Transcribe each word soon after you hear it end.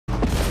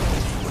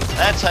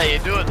That's how you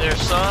do it there,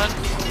 son.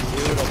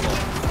 Beautiful.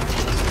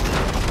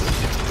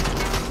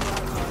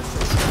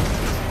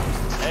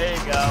 There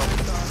you go.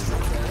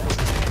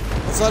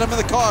 Let's let him in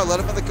the car. Let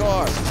him in the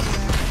car. You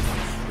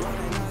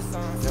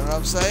know what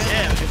I'm saying?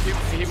 Yeah,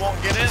 if he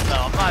won't get in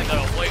though, I'm not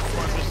gonna wait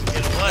for him just to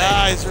get away.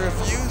 Nah, he's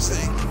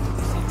refusing.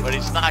 But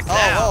he's knocked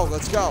out. Oh,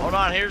 let's go. Hold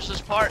on, here's his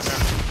partner.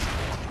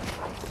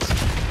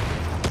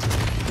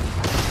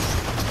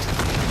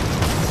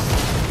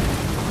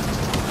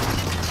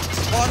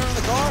 Partner in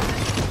the car?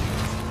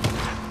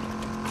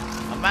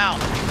 I'm out.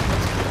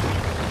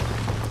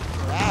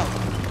 You're out.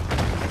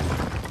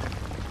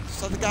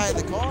 Saw the guy in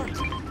the car?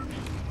 Come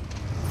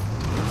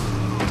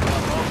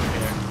over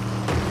here.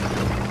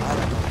 I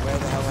don't know where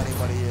the hell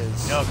anybody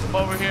is. Yo, come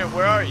over here.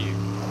 Where are you?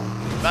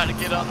 About to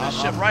get on this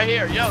ship right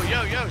here. Yo,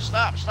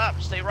 stop.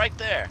 Stay right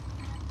there.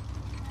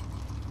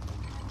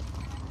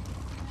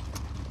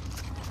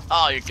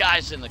 Oh, your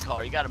guy's in the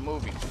car. You gotta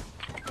move him.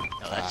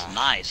 Oh, that's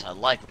nice. I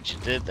like what you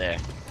did there.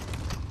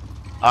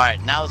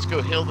 Alright, now let's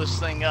go heal this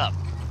thing up.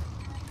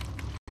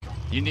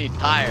 You need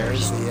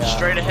tires.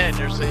 Straight ahead,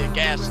 there's the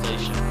gas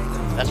station.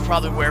 That's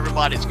probably where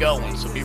everybody's going, so be